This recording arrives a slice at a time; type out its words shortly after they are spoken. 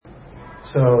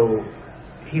So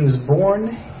he was born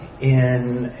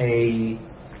in a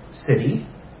city,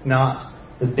 not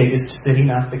the biggest city,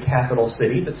 not the capital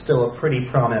city, but still a pretty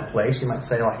prominent place. You might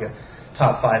say like a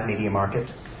top 5 media market.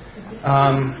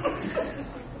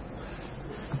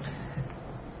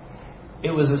 It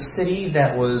was a city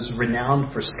that was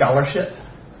renowned for scholarship.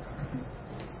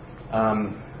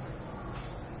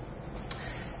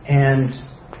 And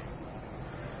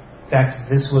in fact,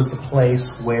 this was the place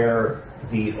where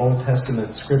the Old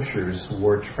Testament scriptures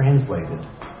were translated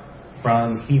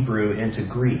from Hebrew into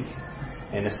Greek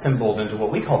and assembled into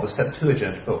what we call the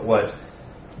Septuagint, but what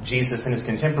Jesus and his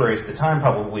contemporaries at the time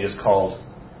probably just called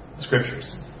the scriptures.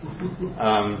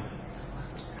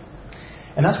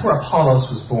 And that's where Apollos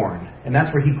was born, and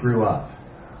that's where he grew up.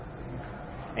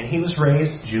 And he was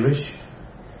raised Jewish,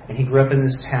 and he grew up in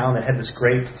this town that had this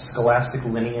great scholastic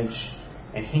lineage,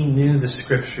 and he knew the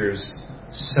scriptures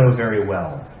so very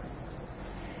well.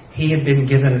 He had been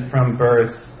given from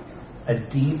birth a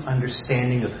deep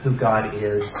understanding of who God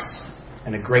is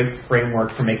and a great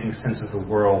framework for making sense of the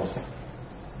world.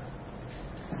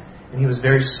 And he was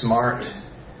very smart,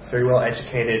 very well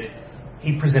educated.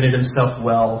 He presented himself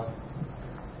well.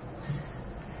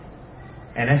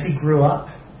 And as he grew up,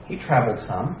 he traveled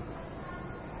some.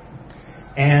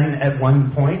 And at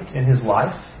one point in his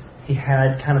life, he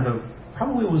had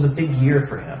probably it was a big year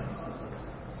for him.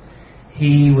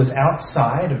 He was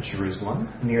outside of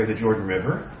Jerusalem, near the Jordan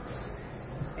River,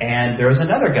 and there was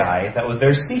another guy that was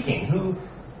there speaking, who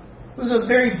was a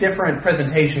very different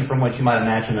presentation from what you might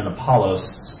imagine an Apollos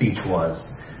speech was.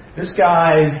 This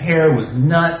guy's hair was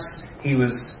nuts, he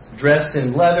was dressed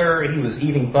in leather, he was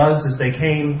eating bugs as they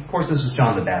came. Of course, this was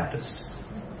John the Baptist.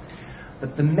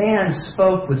 But the man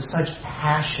spoke with such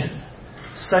passion,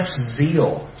 such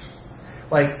zeal.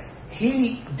 Like,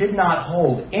 he did not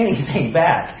hold anything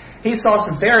back. He saw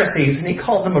some Pharisees and he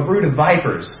called them a brood of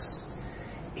vipers.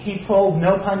 He pulled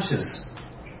no punches.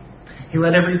 He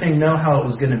let everything know how it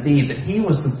was going to be. But he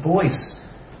was the voice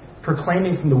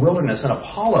proclaiming from the wilderness. And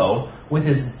Apollo, with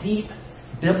his deep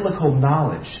biblical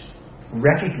knowledge,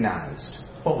 recognized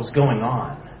what was going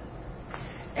on.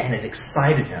 And it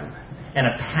excited him. And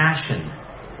a passion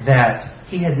that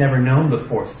he had never known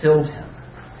before filled him.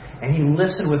 And he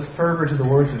listened with fervor to the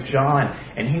words of John.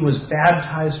 And he was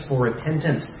baptized for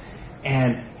repentance.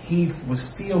 And he was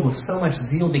filled with so much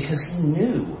zeal because he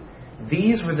knew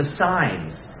these were the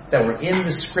signs that were in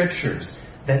the scriptures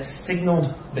that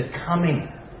signaled the coming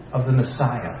of the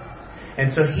Messiah.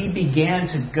 And so he began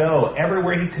to go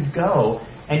everywhere he could go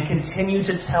and continue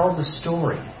to tell the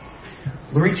story,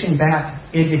 reaching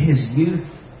back into his youth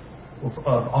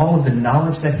of all of the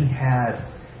knowledge that he had,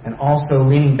 and also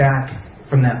leaning back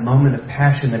from that moment of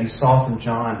passion that he saw from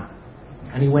John.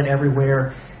 And he went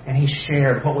everywhere and he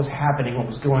shared what was happening, what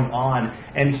was going on.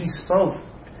 And he spoke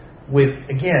with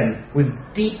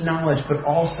deep knowledge, but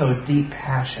also deep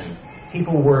passion.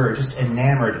 People were just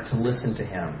enamored to listen to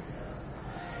him.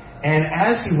 And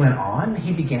as he went on,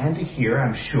 he began to hear,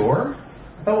 I'm sure,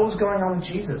 about what was going on with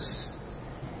Jesus.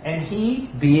 And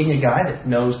he, being a guy that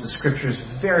knows the scriptures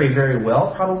very, very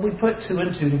well, probably put 2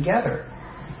 and 2 together.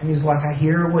 And he's like, I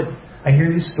hear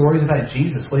these stories about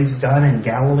Jesus, what he's done in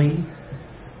Galilee,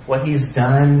 what he's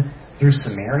done through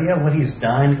Samaria, what he's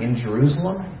done in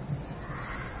Jerusalem.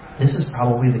 This is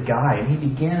probably the guy. And he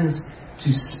begins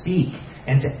to speak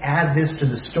and to add this to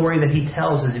the story that he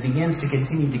tells as he begins to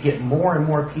continue to get more and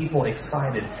more people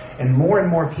excited and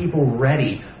more people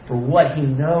ready for what he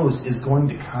knows is going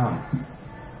to come.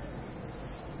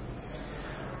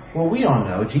 Well, we all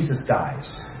know Jesus dies.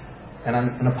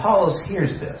 And Apollos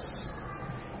hears this.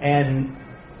 And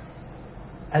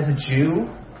as a Jew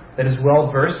that is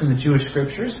well versed in the Jewish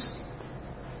scriptures,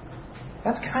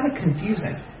 that's kind of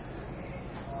confusing.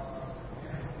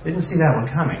 Didn't see that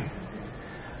one coming.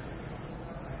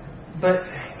 But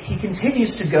he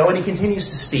continues to go and he continues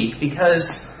to speak because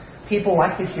people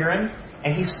like to hear him,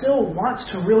 and he still wants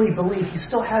to really believe. He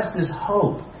still has this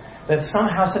hope that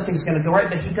somehow something's going to go right,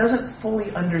 but he doesn't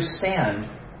fully understand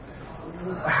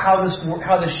how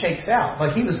this shakes out.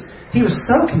 Like he was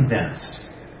so convinced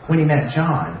when he met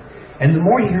John, and the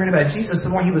more he heard about Jesus, the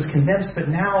more he was convinced. But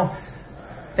now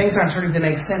things aren't starting to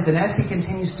make sense. And as he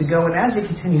continues to go, and as he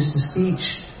continues to speak,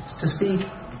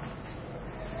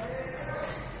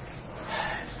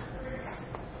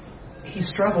 he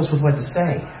struggles with what to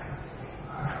say.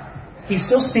 He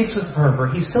still speaks with fervor.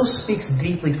 He still speaks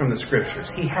deeply from the scriptures.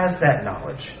 He has that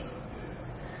knowledge.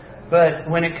 But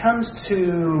when it comes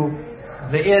to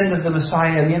the end of the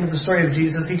Messiah, the end of the story of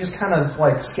Jesus, he just kind of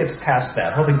skips past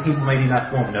that, hoping people maybe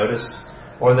won't notice,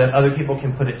 or that other people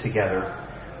can put it together.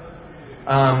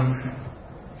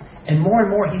 And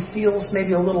more he feels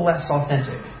maybe a little less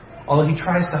authentic, although he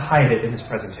tries to hide it in his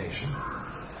presentation.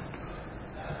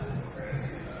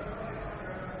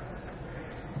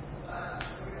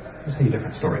 I'll tell you a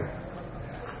different story.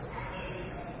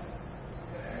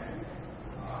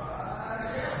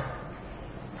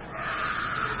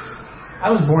 I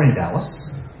was born in Dallas.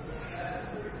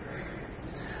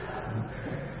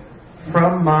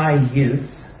 From my youth,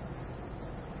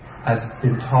 I've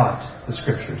been taught the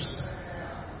Scriptures.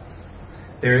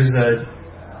 There's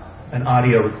an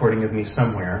audio recording of me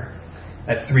somewhere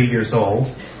at 3 years old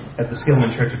at the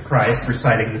Skillman Church of Christ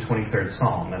reciting the 23rd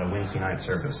Psalm at a Wednesday night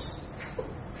service.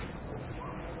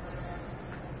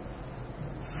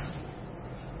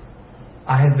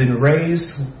 I have been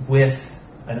raised with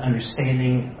an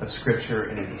understanding of Scripture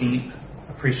and a deep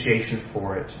appreciation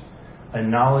for it, a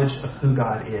knowledge of who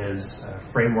God is,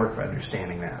 a framework for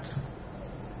understanding that.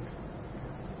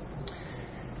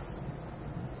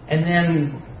 And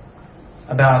then,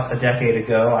 about a decade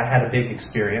ago, I had a big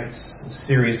experience, a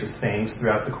series of things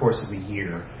throughout the course of a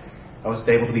year. I was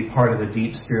able to be part of a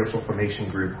deep spiritual formation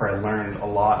group where I learned a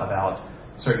lot about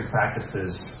certain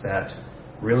practices that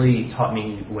really taught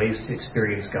me ways to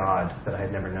experience God that I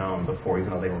had never known before,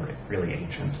 even though they were really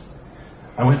ancient.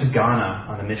 I went to Ghana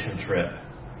on a mission trip,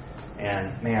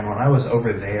 and man, when I was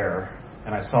over there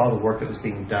and I saw the work that was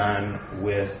being done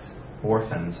with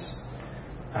orphans,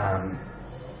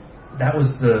 that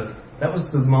was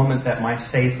the moment that my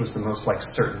faith was the most like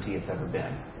certainty it's ever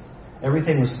been.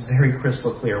 Everything was very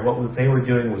crystal clear. What they were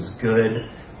doing was good.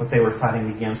 What they were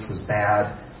fighting against was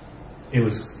bad. It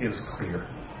was clear.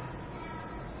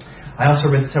 I also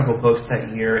read several books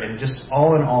that year, and just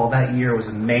all in all, that year was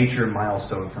a major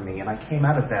milestone for me. And I came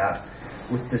out of that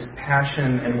with this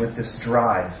passion and with this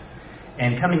drive.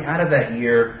 And coming out of that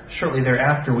year, shortly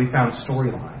thereafter, we found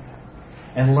Storyline.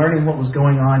 And learning what was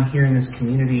going on here in this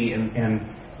community and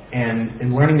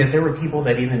learning that there were people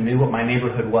that even knew what my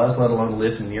neighborhood was, let alone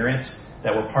lived near it,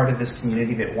 that were part of this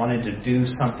community, that wanted to do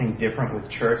something different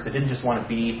with church, that didn't just want to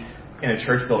be in a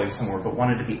church building somewhere, but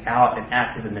wanted to be out and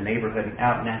active in the neighborhood and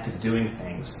out and active doing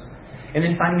things. And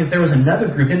then finding that there was another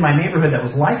group in my neighborhood that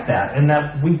was like that and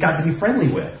that we got to be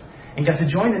friendly with and got to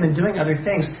join them in doing other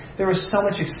things. There was so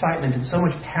much excitement and so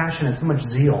much passion and so much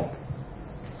zeal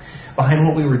behind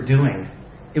what we were doing.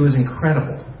 It was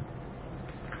incredible.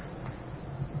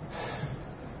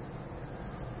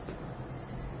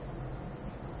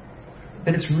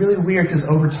 But it's really weird because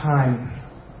over time,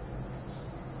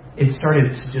 it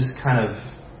started to just kind of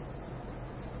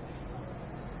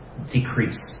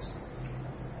decrease.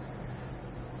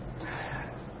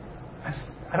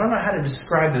 I don't know how to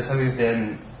describe this other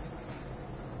than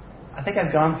I think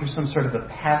I've gone through some sort of a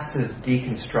passive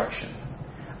deconstruction.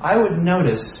 I would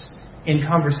notice in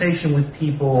conversation with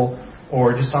people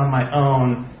or just on my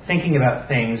own thinking about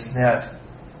things that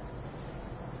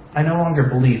I no longer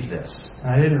believed this. And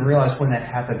I didn't realize when that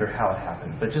happened or how it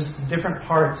happened. But just different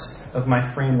parts of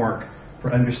my framework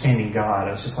for understanding God,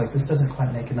 I was just like, this doesn't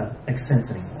quite make sense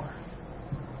anymore.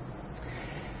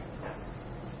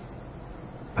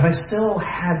 But I still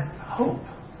had hope.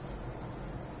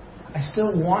 I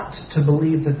still want to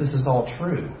believe that this is all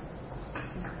true.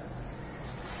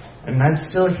 And I'm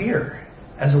still here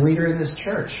as a leader in this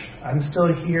church. I'm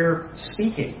still here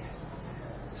speaking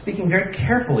very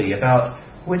carefully about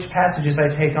which passages I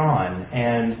take on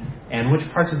and which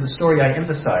parts of the story I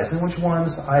emphasize and which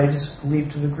ones I just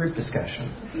leave to the group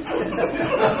discussion.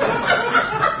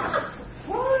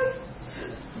 What?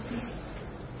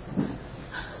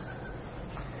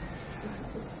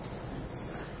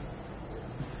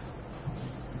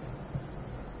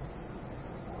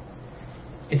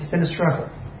 It's been a struggle.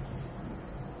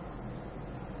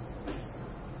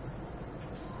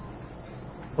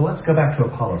 But let's go back to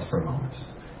Apollos for a moment.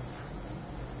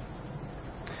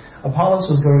 Apollos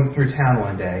was going through town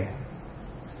one day,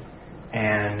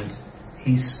 and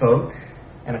he spoke,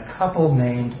 and a couple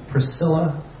named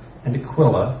Priscilla and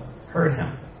Aquila heard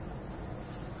him.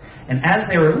 And as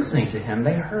they were listening to him,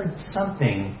 they heard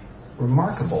something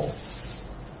remarkable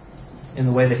in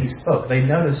the way that he spoke. They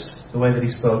noticed the way that he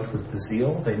spoke with the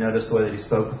zeal. They noticed the way that he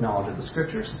spoke with knowledge of the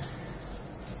Scriptures.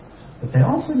 But they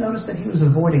also noticed that he was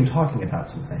avoiding talking about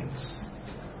some things.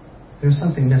 There was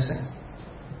something missing.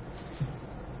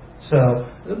 So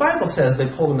the Bible says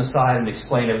they pulled him aside and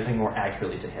explained everything more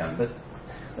accurately to him. But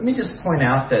let me just point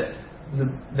out that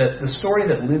the story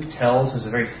that Luke tells is a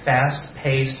very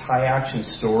fast-paced, high-action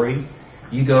story.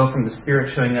 You go from the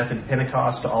Spirit showing up in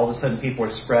Pentecost to all of a sudden people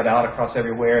are spread out across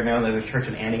everywhere. And now there's a church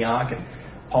in Antioch, and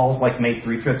Paul's made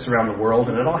 3 trips around the world,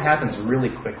 and it all happens really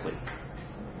quickly.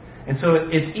 And so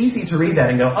it's easy to read that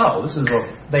and go, oh, this is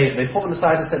they pulled him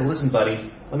aside and said, listen,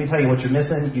 buddy, let me tell you what you're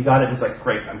missing. You got it. He's like,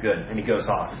 great, I'm good. And he goes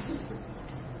off.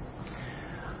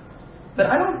 But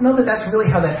I don't know that that's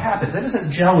really how that happens. That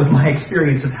doesn't gel with my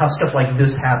experience of how stuff like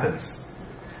this happens.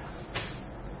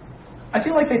 I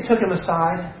feel like they took him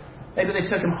aside. Maybe they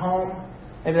took him home.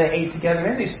 Maybe they ate together.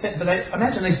 But I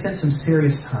imagine they spent some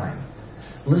serious time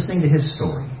listening to his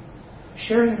story,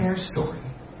 sharing their story,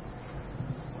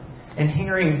 and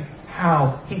hearing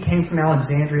how he came from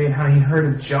Alexandria and how he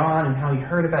heard of John and how he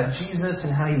heard about Jesus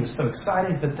and how he was so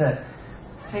excited, but that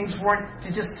things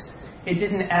it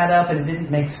didn't add up and it didn't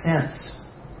make sense.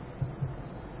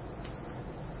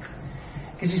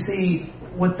 Because you see,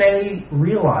 what they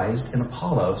realized in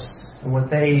Apollos and what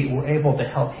they were able to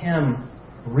help him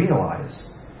realize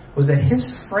was that his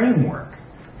framework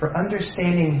for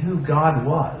understanding who God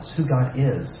was, who God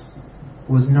is,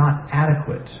 was not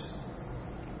adequate.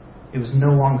 It was no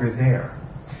longer there.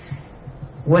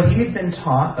 What he had been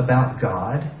taught about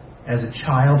God as a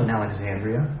child in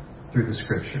Alexandria through the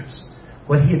Scriptures,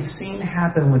 what he had seen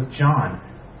happen with John,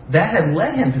 that had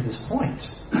led him to this point.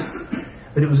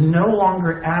 But it was no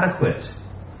longer adequate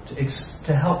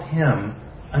to help him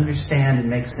understand and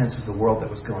make sense of the world that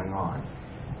was going on.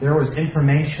 There was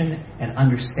information and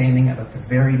understanding about the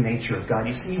very nature of God.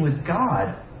 You see, with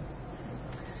God,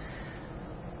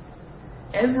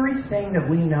 everything that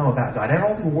we know about God,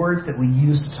 all the words that we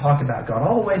use to talk about God,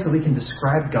 all the ways that we can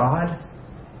describe God,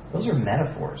 those are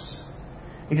metaphors.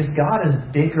 Because God is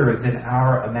bigger than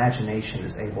our imagination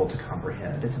is able to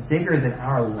comprehend. It's bigger than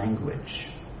our language.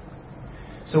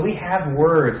 So we have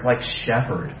words like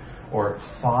shepherd or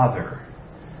father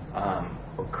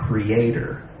or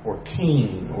creator or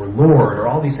king or Lord or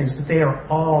all these things, but they are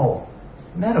all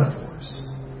metaphors.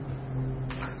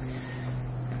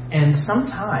 And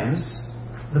sometimes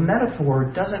the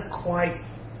metaphor doesn't quite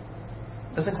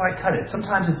cut it.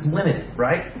 Sometimes it's limited,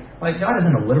 right? Like God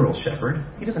isn't a literal shepherd.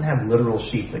 He doesn't have literal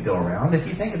sheep that go around. If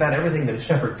you think about everything that a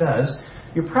shepherd does,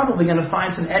 you're probably going to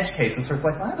find some edge cases where it's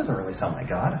like, well, that doesn't really sound like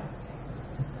God.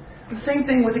 The same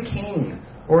thing with a king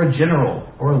or a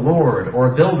general or a lord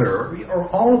or a builder or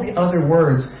all of the other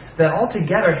words that all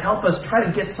together help us try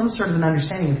to get some sort of an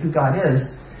understanding of who God is.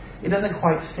 It doesn't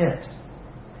quite fit.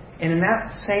 And in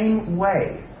that same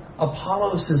way,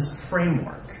 Apollos'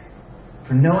 framework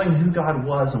for knowing who God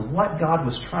was and what God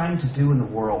was trying to do in the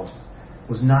world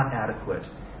was not adequate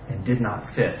and did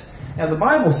not fit. Now the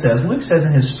Bible says, Luke says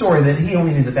in his story that he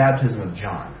only knew the baptism of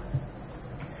John.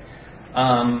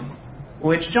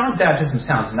 Which John's baptism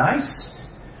sounds nice,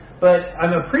 but I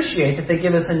appreciate that they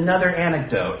give us another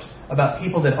anecdote about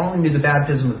people that only knew the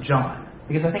baptism of John,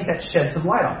 because I think that sheds some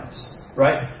light on this,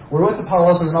 right? We're with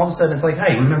Apollos, and then all of a sudden it's like,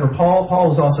 hey, remember Paul? Paul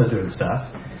was also doing stuff.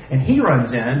 And he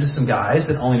runs into some guys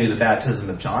that only knew the baptism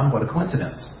of John. What a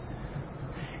coincidence.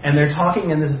 And they're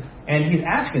talking, and he's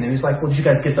asking them, he's like, well, did you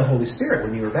guys get the Holy Spirit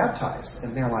when you were baptized?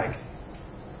 And they're like,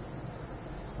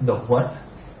 the what?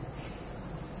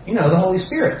 You know, the Holy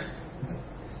Spirit.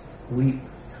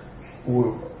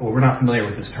 We're not familiar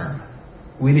with this term.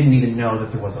 We didn't even know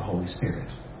that there was a Holy Spirit.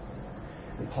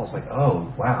 And Paul's like,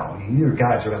 oh, wow, you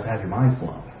guys are about to have your minds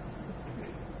blown.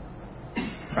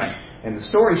 Right? And the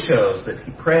story shows that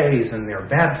he prays and they're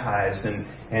baptized and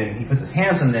he puts his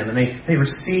hands on them and they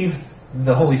receive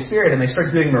the Holy Spirit and they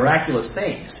start doing miraculous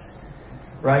things.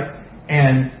 Right?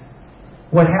 And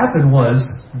what happened was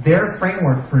their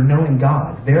framework for knowing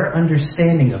God, their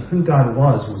understanding of who God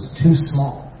was too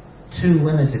small, too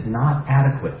limited, not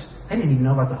adequate. They didn't even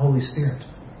know about the Holy Spirit.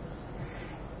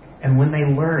 And when they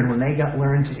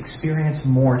learned to experience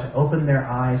more, to open their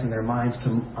eyes and their minds to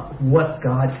what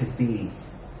God could be,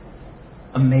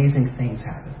 amazing things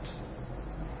happened.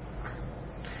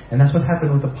 And that's what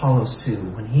happened with Apollos too.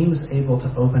 When he was able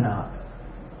to open up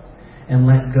and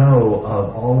let go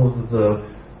of all of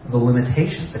the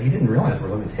limitations that he didn't realize were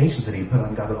limitations that he put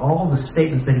on God, but all of the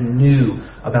statements that he knew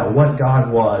about what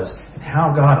God was and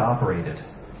how God operated,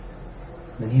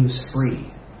 then he was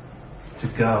free to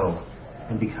go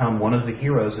and become one of the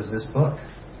heroes of this book.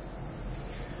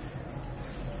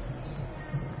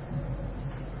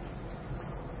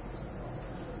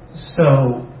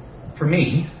 So, for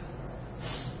me,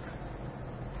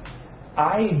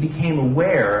 I became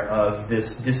aware of this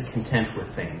discontent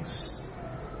with things.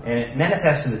 And it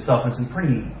manifested itself in some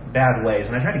pretty bad ways,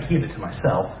 and I tried to keep it to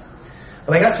myself.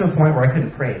 But I got to a point where I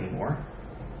couldn't pray anymore.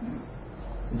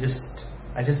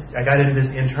 I got into this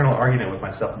internal argument with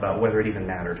myself about whether it even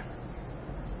mattered.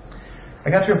 I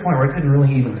got to a point where I couldn't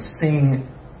really even sing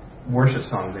worship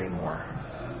songs anymore.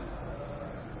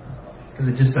 Because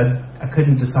I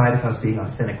couldn't decide if I was being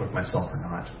authentic with myself or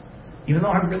not. Even though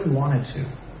I really wanted to.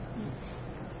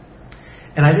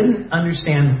 And I didn't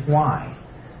understand why.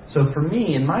 So for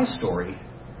me, in my story,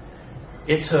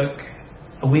 it took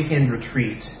a weekend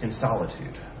retreat in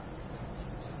solitude,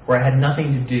 where I had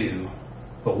nothing to do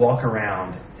but walk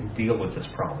around and deal with this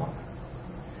problem.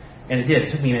 And it did.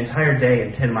 It took me an entire day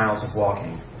and 10 miles of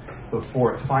walking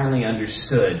before it finally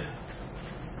understood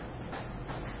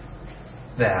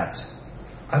that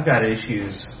I've got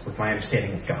issues with my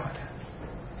understanding of God.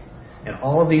 And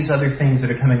all of these other things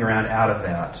that are coming around out of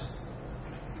that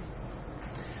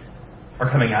are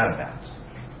coming out of that.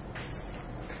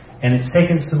 And it's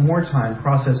taken some more time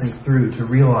processing through to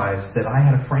realize that I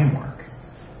had a framework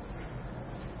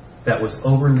that was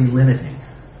overly limiting,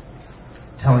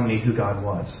 telling me who God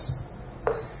was,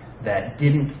 that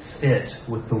didn't fit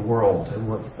with the world and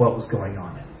what was going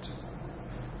on in it.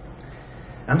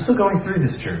 I'm still going through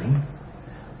this journey,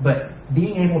 but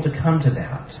being able to come to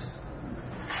that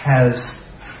has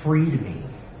freed me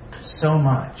so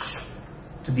much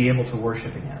to be able to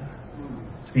worship again,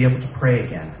 to be able to pray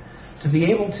again, to be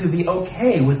able to be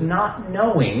okay with not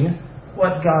knowing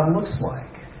what God looks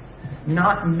like,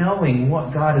 not knowing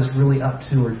what God is really up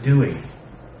to or doing,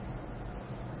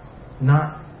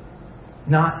 not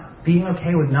being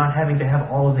okay with not having to have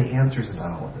all of the answers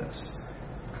about all of this,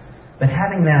 but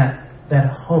having that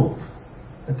hope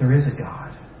that there is a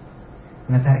God,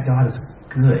 and that God is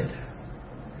good,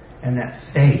 and that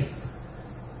faith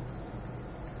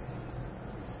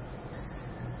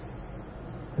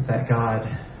that God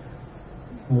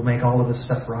will make all of this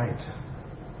stuff right.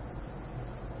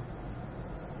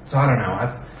 So I don't know.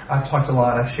 I've talked a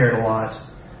lot. I've shared a lot.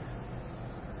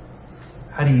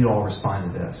 How do you all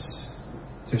respond to this?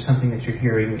 Is there something that you're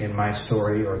hearing in my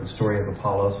story or the story of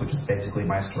Apollos, which is basically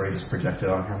my story just projected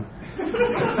on him?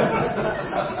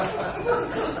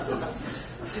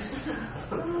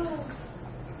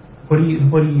 What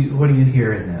do you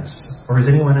hear in this? Or has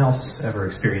anyone else ever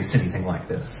experienced anything like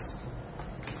this?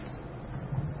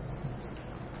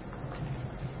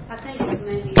 I think it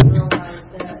made me realize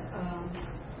that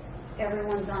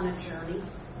everyone's on a journey,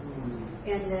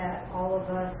 and that all of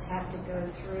us have to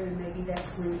go through maybe that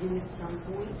cleansing at some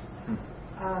point.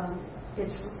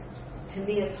 To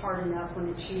me, it's hard enough when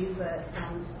it's you, but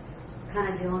I'm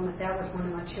kind of dealing with that with one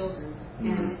of my children,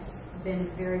 and it's been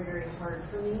very, very hard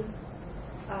for me.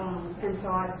 And so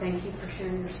I thank you for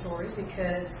sharing your story,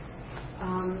 because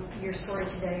your story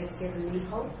today has given me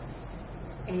hope,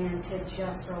 and to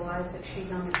just realize that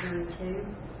she's on a journey too,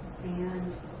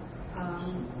 and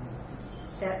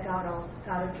that God will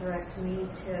direct me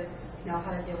to know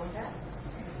how to deal with that.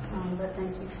 But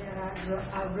thank you for that.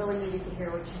 I really needed to hear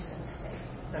what you said today.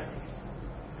 So.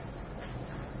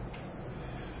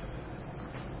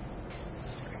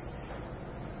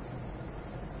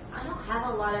 I don't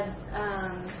have a lot of,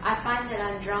 I find that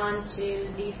I'm drawn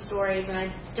to these stories, and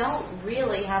I don't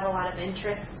really have a lot of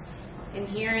interest in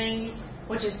hearing,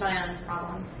 which is my own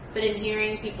problem, but in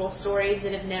hearing people's stories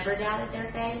that have never doubted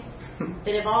their faith,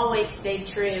 that have always stayed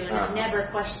true, and have never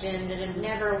questioned, and have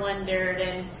never wondered,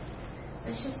 and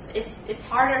it's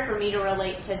harder for me to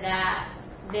relate to that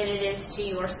than it is to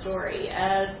your story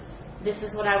of, this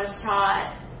is what I was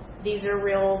taught. These are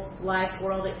real life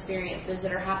world experiences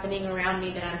that are happening around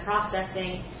me that I'm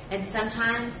processing. And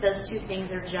sometimes those two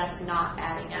things are just not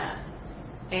adding up.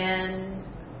 And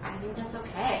I think that's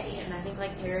okay. And I think,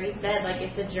 like Terry said, like,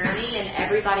 it's a journey and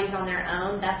everybody's on their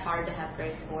own. That's hard to have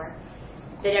grace for.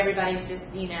 That everybody's just,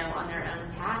 on their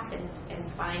own path and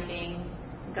finding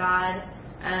God,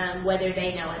 whether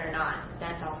they know it or not.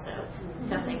 That's also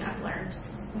something I've learned.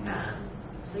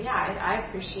 So yeah, I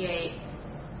appreciate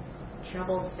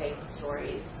troubled faith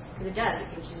stories, because it does,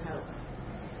 it gives you hope.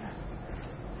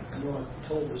 I've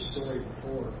told this story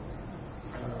before.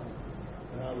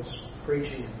 When I was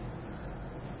preaching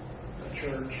at a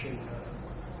church, and it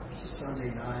was a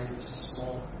Sunday night. It was a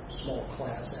small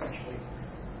class, actually.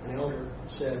 An elder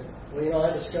said, well,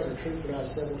 I discovered truth when I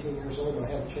was 17 years old, and I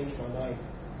haven't changed my mind.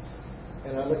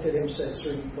 And I looked at him and said,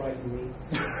 sir, you frighten me.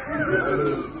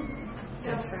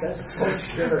 That's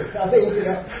scary. I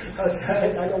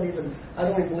don't even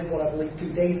believe what I believed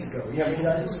 2 days ago.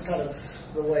 This is kind of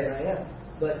the way I am.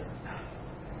 But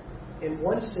in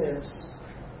one sense,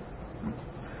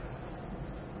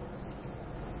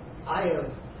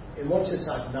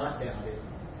 I've not doubted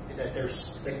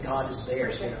that God is there.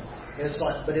 And it's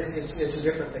like, but it's a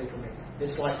different thing for me.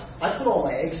 It's like I put all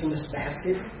my eggs in this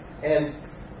basket, and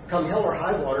come hell or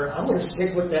high water, I'm going to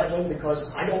stick with that one because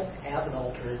I don't have an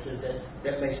alternative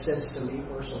that makes sense to me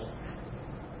personally.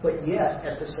 But yet,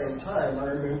 at the same time, I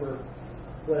remember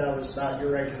when I was about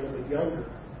your age, a little bit younger,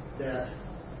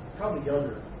 probably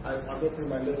younger, I went through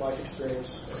my midlife experience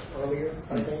earlier,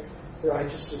 I think, I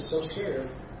just was so scared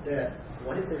that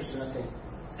what if there's nothing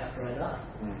after I die?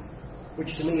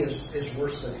 Which to me is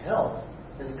worse than hell.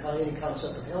 And any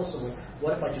concept of hell, somewhere.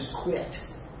 What if I just quit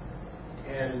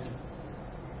and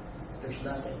there's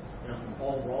nothing? I'm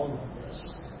all wrong on this.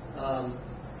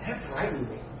 That frightened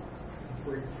me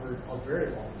for a very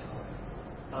long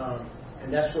time. And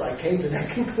that's where I came to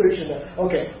that conclusion that,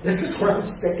 okay, this is where I'm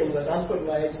sticking with. I'm putting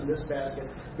my eggs in this basket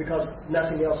because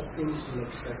nothing else seems to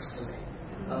make sense to me.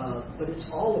 But it's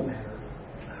all a matter,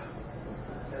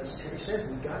 as Terry said,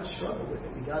 we've got to struggle with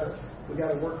it. We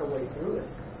got to work our way through it.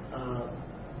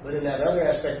 But in that other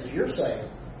aspect, as you're saying,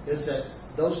 is that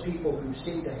those people who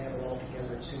seem to have it all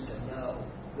together and seem to know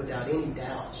without any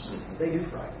doubts, they do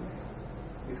frighten me.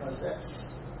 Because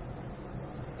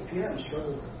if you haven't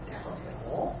struggled with doubt at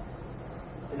all,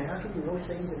 then how can you really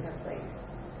say you even have faith?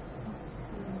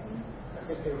 I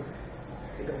think they go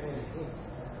hand in hand.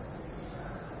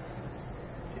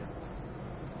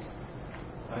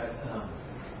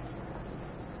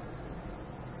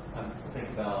 I think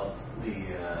about the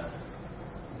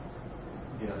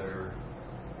other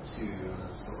two in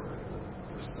the story,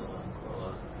 Priscilla and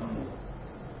Aquila,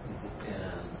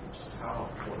 and just how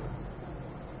important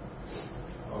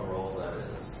a role that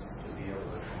is to be able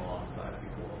to come alongside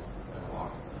people and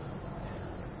walk with them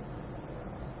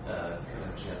and kind of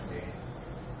gently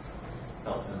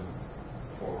help them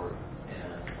forward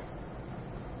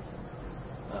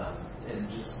and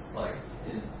just like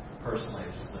personally,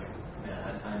 just like,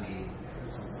 man, I need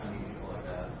people like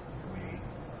that for me.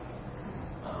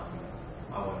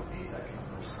 I want to be that kind of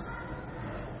person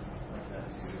like that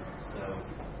too. So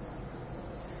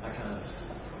I kind of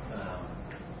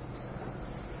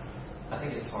I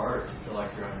think it's hard to feel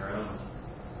like you're on your own.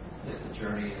 If the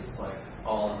journey is like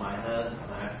all in my head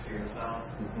and I have to figure this out,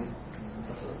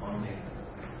 that's a lonely,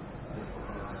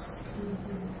 difficult place.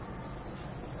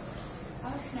 I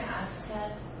was going to ask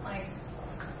Ted, like,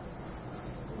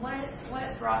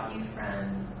 what brought you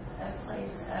from a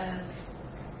place of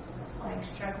like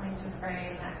struggling to pray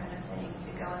and that kind of thing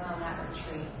to going on that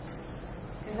retreat?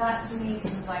 Because that to me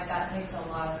seems like that takes a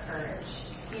lot of courage.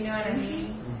 You know what I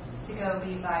mean? To go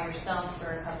be by yourself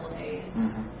for a couple of days.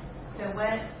 So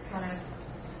what kind of?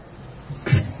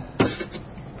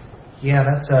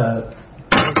 Yeah, it's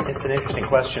an interesting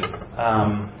question.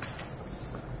 I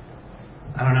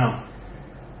don't know.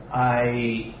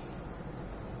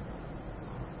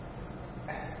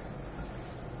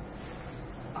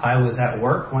 I was at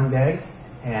work one day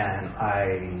and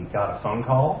I got a phone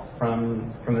call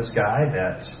from this guy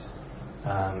that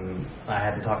I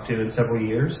hadn't talked to in several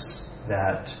years,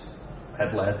 that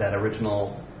had led that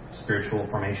original spiritual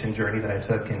formation journey that I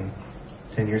took 10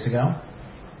 years ago,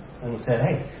 and said,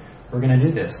 hey, we're going to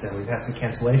do this, and we've had some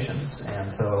cancellations,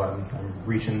 and so I'm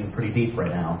reaching pretty deep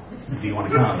right now. Do you want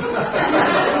to come?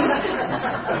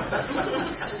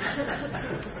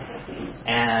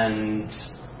 And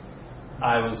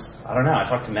I don't know, I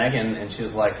talked to Megan, and she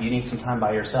was like, you need some time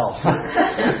by yourself.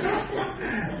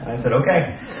 And I said,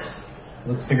 okay,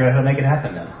 let's figure out how to make it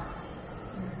happen then.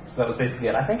 So that was basically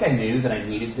it. I think I knew that I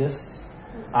needed this.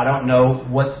 I don't know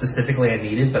what specifically I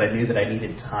needed, but I knew that I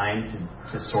needed time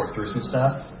to sort through some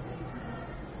stuff.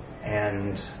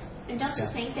 And don't you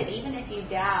think that even if you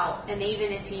doubt, and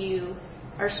even if you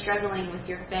are struggling with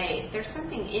your faith, there's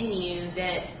something in you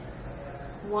that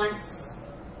wants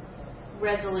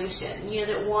resolution,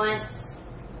 that wants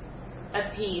a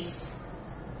peace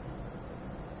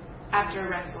after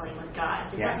wrestling with God.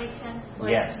 Does that make sense?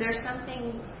 Like, yes. There's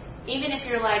something, even if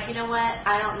you're like, you know what,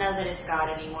 I don't know that it's God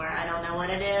anymore. I don't know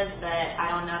what it is, but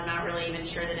I'm not really even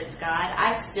sure that it's God.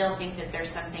 I still think that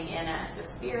there's something in us, a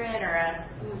spirit or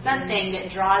something that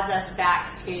draws us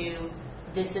back to,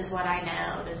 this is what I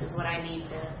know, this is what I need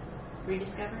to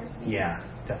rediscover. Yeah,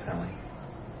 definitely.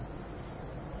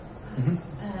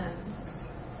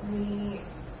 The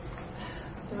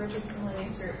Richard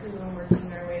Millennium Group, we've been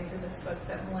working our way through this book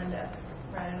that Melinda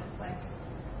read.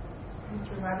 It's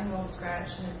Reviving the Old Scratch,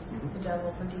 and it's The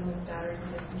Devil for Demons, Doubters,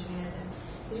 and Disenchanted. And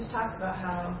he just talks about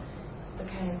how the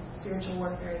kind of spiritual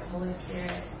warfare, the Holy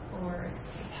Spirit, or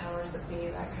the powers that be,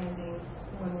 that kind of thing,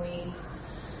 when we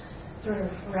sort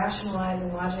of rationalize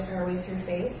and logic our way through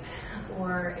faith,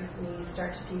 or if we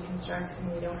start to deconstruct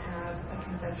and we don't have a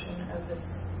conception of the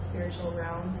spiritual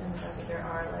realm and the fact that there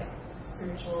are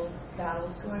spiritual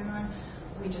battles going on,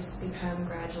 we just become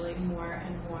gradually more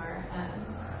and more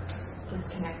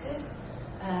disconnected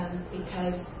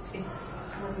because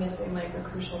we're missing a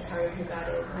crucial part of who God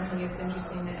is. And I think it's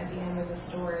interesting that at the end of the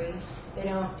story, they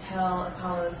don't tell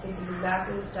Apollos this is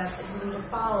exactly the steps that you need to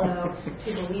follow to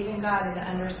believe in God and to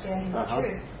understand His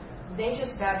truth. They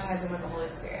just baptize him with the Holy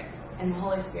Spirit. and the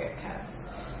Holy Spirit comes.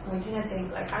 And we tend to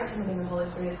think, like, I tend to think the Holy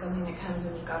Spirit is something that comes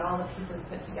when you've got all the pieces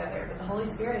put together. But the Holy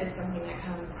Spirit is something that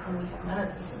comes when we have none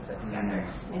of the pieces put together.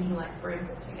 And He, like, brings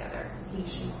it together. He,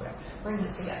 she, brings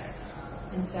it together.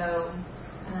 And so,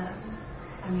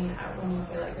 I mean, when you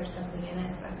feel like there's something in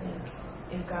us, I think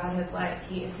if God has, like,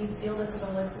 if He's sealed us with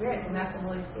the Holy Spirit, then that's the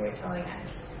Holy Spirit telling us,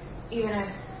 even if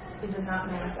it does not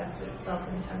manifest itself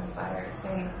in a tongue of fire,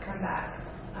 saying, come back,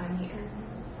 I'm here.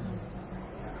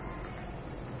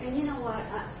 And you know what?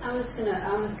 I was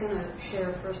gonna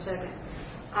share for a second.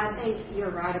 I think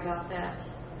you're right about that.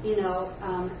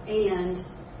 And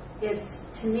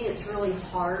to me it's really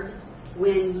hard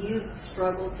when you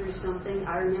struggle through something.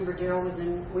 I remember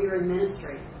we were in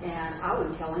ministry, and I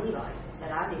wouldn't tell anybody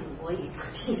that I didn't believe.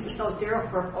 I didn't tell Daryl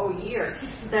for a whole year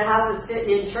that I was sitting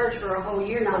in church for a whole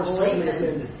year not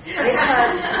believing.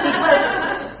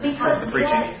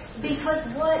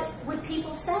 Because what would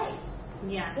people say?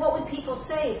 Yeah. What would people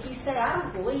say if you say, I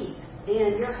don't believe,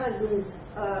 and your husband's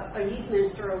a youth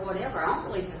minister or whatever? I don't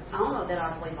believe it. I don't know that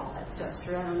I believe all that stuff's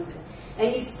true. I don't even.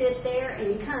 And you sit there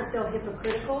and you kind of feel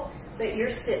hypocritical that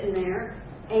you're sitting there,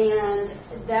 and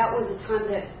that was a time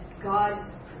that God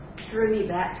drew me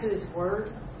back to His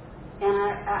Word,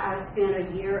 and I spent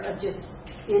a year of just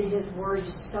in His Word,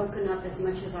 just soaking up as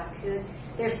much as I could.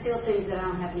 There's still things that I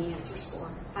don't have any answers for.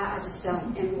 I just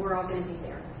don't, and we're all going to be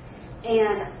there.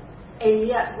 And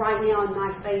yet, right now, in my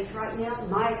faith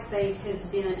has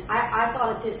been, I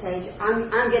thought at this age, I'm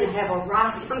going to have a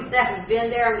right, I'm going to have been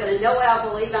there, I'm going to know what I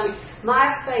believe.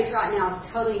 My faith right now is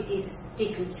totally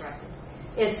deconstructed.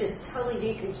 It's just totally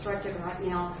deconstructed right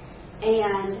now.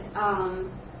 And,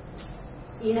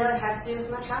 it has to do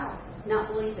with my child not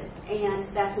believing.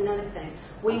 And that's another thing.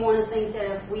 We want to think that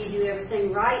if we do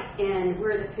everything right and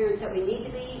we're the parents that we need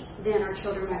to be, then our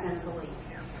children are going to believe.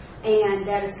 And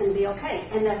that it's going to be okay.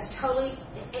 And that's totally...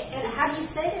 And how do you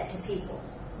say that to people?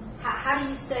 How do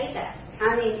you say that?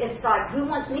 I mean, it's like, who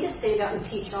wants me to stand up and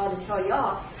teach y'all to tell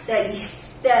y'all that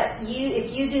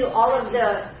if you do all of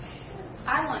the...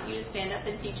 I want you to stand up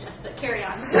and teach us, but carry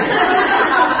on.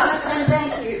 And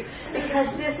thank you. Because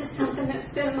this is something that's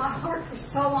been in my heart for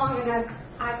so long, and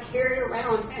I carry it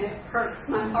around, and it hurts.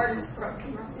 My heart is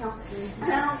broken right now. And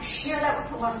I don't share that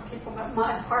with a lot of people, but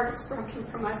my heart is broken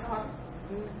for my daughter.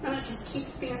 And it just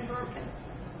keeps being broken.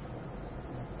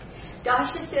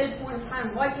 Dasha said one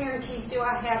time, what guarantees do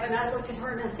I have? And I looked at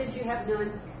her and I said, you have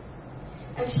none.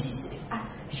 And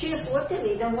she just looked at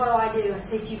me. Then what do? I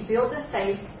said, you build the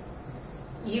faith.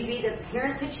 You be the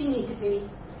parent that you need to be.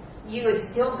 You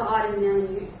instill God in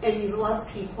them, and you love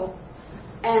people.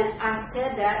 And I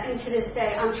said that, and to this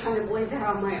day, I'm trying to believe that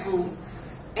on my own.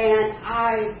 And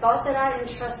I thought that I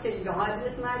entrusted God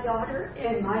with my daughter,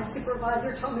 and my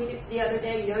supervisor told me the other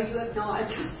day, no, you have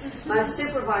not. My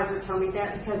supervisor told me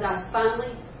that because I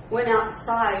finally went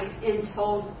outside and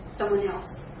told someone else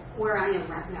where I am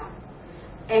right now.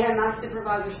 And my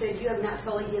supervisor said, you have not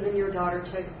fully given your daughter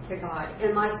to God.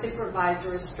 And my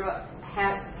supervisor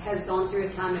has gone through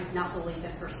a time of not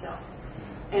believing herself.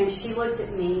 And she looked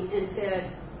at me and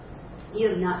said, you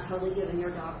have not totally given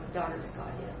your daughter to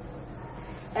God yet.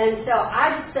 And so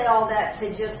I just say all that to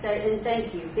just say, and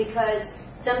thank you, because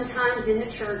sometimes in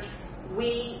the church,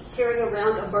 we carry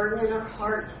around a burden in our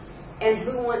heart, and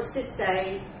who wants to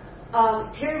say,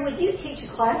 Terry, would you teach a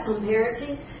class on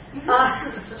parenting?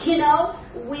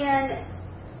 When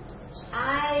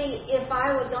if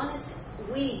I was honest,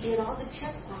 we did all the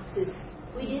check boxes.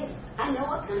 We did. I know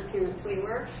what kind of parents we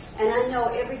were, and I know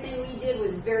everything we did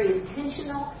was very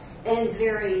intentional and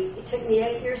it took me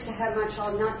 8 years to have my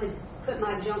child, not to put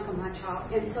my junk on my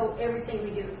child. And so everything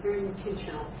we did was very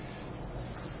intentional.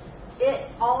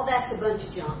 All that's a bunch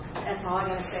of junk. That's all I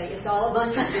got to say. It's all a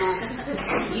bunch of junk.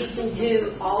 You can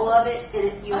do all of it,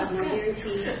 and you have no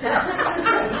guarantee.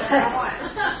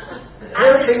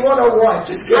 Parenting 101.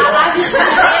 Just get I'm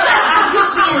just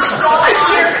being so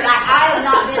honest. I have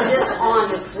not been this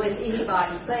honest with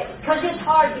anybody. Because it's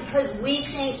hard, because we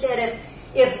think that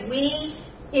if we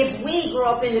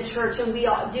grow up in the church and we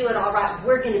do it all right,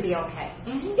 we're going to be okay.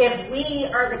 Mm-hmm. If we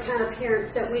are the kind of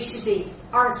parents that we should be,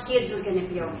 our kids are going to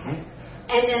be okay. Mm-hmm.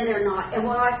 And then they're not. And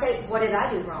when I say, what did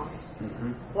I do wrong?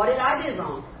 Mm-hmm. What did I do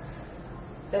wrong?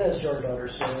 And as your daughter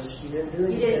says, you didn't do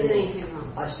anything,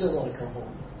 wrong. I still want to come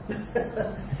home.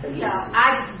 Yeah,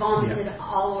 I just vomited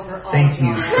all over all Thank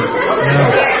you.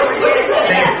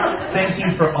 Thank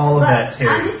you for all of that, Terry.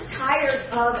 I'm just tired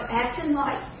of acting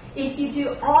like if you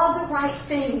do all the right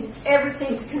things,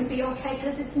 everything's going to be okay,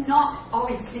 because it's not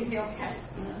always going to be okay.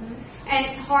 Mm-hmm. And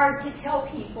it's hard to tell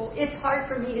people. It's hard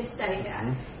for me to say that.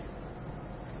 Mm-hmm.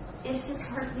 It's just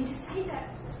hard for me to say that.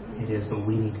 It is, but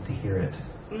we needed to hear it.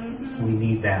 Mm-hmm. We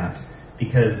need that.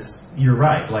 Because you're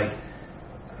right, like,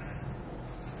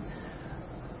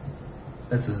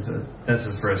 this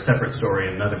is for a separate story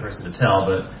and another person to tell,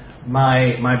 but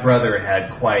my brother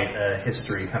had quite a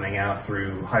history coming out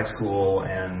through high school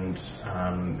and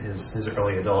his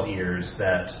early adult years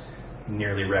that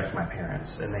nearly wrecked my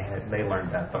parents, and they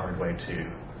learned that the hard way too.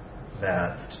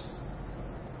 That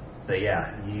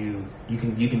yeah, you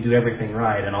can do everything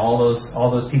right, and all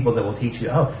those people that will teach you,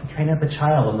 oh, train up a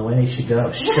child in the way they should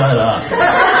go. Shut up.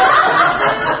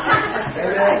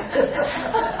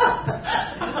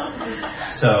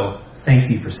 So thank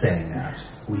you for saying that.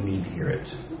 We need to hear it.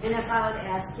 And if I would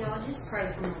ask y'all, just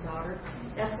pray for my daughter.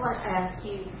 That's what I ask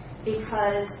you,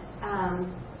 because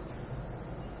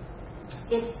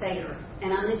it's there.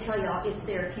 And I'm going to tell y'all, it's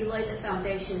there. If you lay the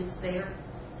foundation, it's there.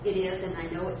 It is, and I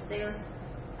know it's there.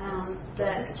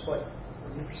 But it's what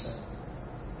you were saying.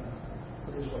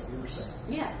 It is what you were saying.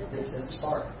 Yeah. It's that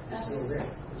spark. It's still there.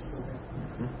 It's still there.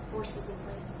 Forces in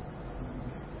place.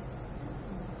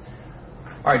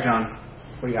 All right, John,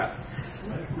 what do you got?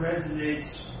 What resonates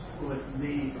with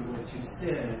me from what you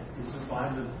said is the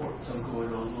vital importance of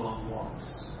going on long walks.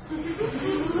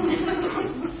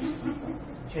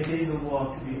 Taking the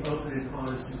walk to be open and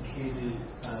honest and candid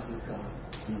with God.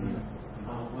 Mm-hmm.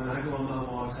 When I go on my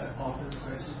walks, I often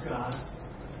question God,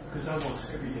 because I walk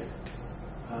every day.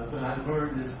 But I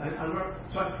learned this. I learned,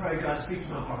 so I pray, God, speak to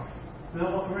my heart. And I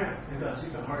walk around, and God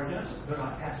speaks to my heart, and doesn't. But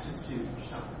I ask Him to each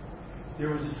time. There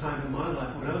was a time in my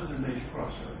life when I was at a major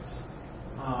crossroads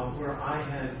where I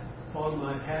had followed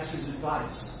my pastor's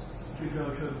advice to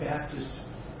go to a Baptist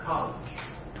college,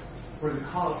 where the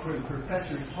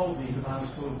professors told me that I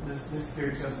was going to this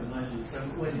fairy tales and legends. I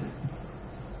went, wait a minute.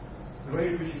 The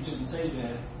radio preachers didn't say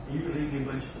that, and you believe me a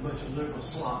bunch of liberal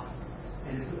slop,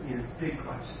 and it put me in a big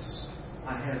crisis.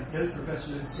 I had another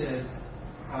professor that said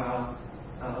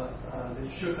that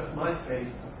shook up my faith.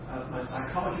 My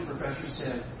psychology professor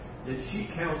said that she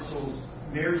counsels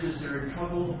marriages that are in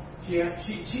trouble.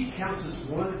 She counsels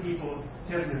one of the people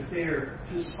to have an affair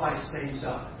to spice things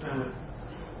up. And I went,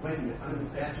 wait a minute, I'm in the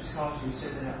Baptist college, and you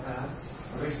said that out loud.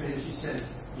 I raised my hand, and she said,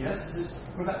 yes,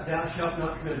 what about thou shalt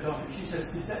not commit adultery? She says,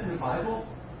 is that in the Bible?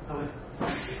 I went,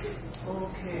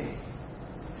 okay.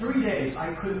 3 days,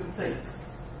 I couldn't think.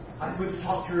 I wouldn't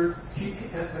talk to her.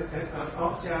 At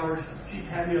office hours, she'd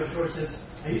pat me on the shoulder and says,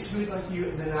 I used to be like you,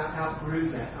 and then I outgrew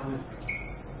that. I went,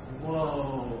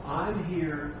 whoa, I'm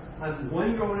here. I'm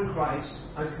 1 year old in Christ.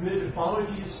 I'm committed to follow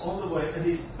Jesus all the way, and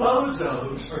these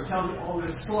bozos are telling me all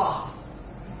this slop.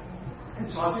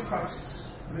 And so I was in crisis.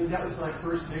 I mean, that was my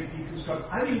first big deconstruction.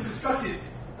 I deconstructed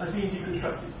being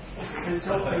deconstructed. And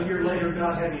so a year later,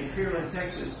 God had me in Pearland,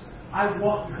 Texas. I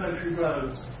walked the country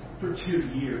roads for 2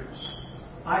 years.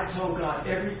 I told God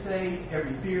everything,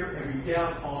 every fear, every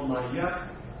doubt, all my yuck.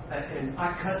 And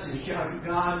I cussed and shouted,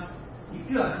 God, you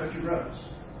get on country roads.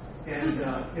 And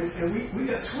we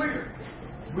got square.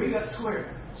 We got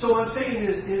square. So what I'm saying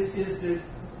is that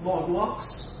long walks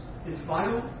is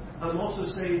vital. I'm also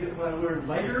saying that what I learned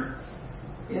later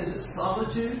is that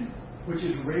solitude, which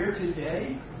is rare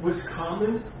today, was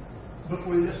common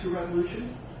before the Industrial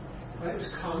Revolution. Right? It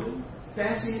was common.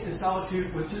 Fasting and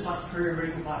solitude was just like prayer and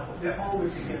reading the Bible. They're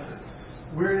always together.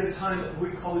 We're in a time that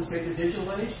we call this the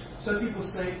digital age. Some people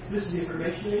say this is the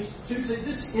information age. Some say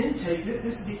this is intake.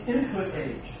 This is the input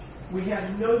age. We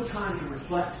have no time to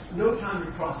reflect, no time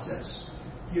to process.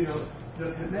 You know,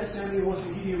 the message wants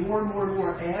to give you more and more and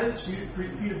more ads for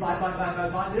you to buy.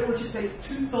 They want you to take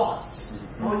 2 thoughts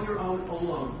on your own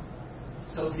alone.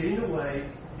 So getting away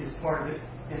is part of it.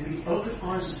 And be open,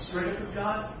 honest, and straight up with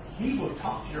God. He will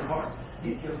talk to your heart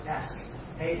if you'll ask.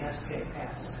 A-S-K,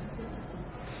 ask.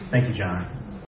 Thank you, John.